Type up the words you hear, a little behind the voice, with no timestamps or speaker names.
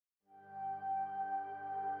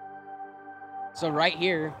So right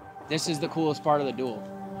here, this is the coolest part of the duel.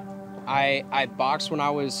 I boxed when I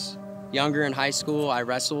was younger in high school. I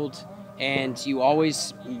wrestled, and you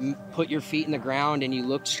always put your feet in the ground and you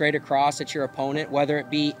look straight across at your opponent, whether it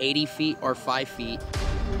be 80 feet or 5 feet.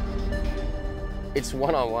 It's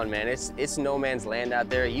one-on-one, man. It's no man's land out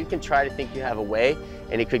there. You can try to think you have a way,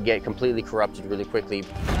 and it could get completely corrupted really quickly.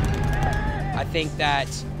 I think that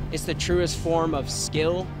it's the truest form of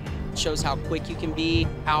skill. It shows how quick you can be,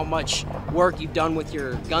 how much work you've done with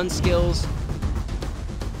your gun skills.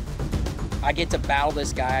 I get to battle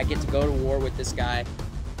this guy. I get to go to war with this guy.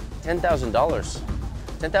 $10,000.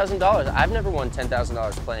 $10,000. I've never won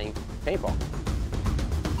 $10,000 playing paintball.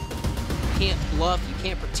 You can't bluff, you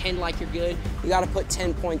can't pretend like you're good. You gotta put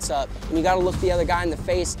 10 points up, and you gotta look the other guy in the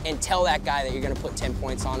face and tell that guy that you're gonna put 10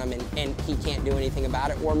 points on him, and he can't do anything about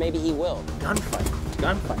it, or maybe he will.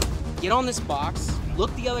 Gunfight. Get on this box,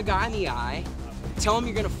 look the other guy in the eye, tell him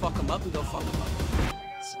you're gonna fuck him up, and go fuck him up.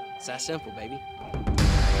 It's that simple, baby.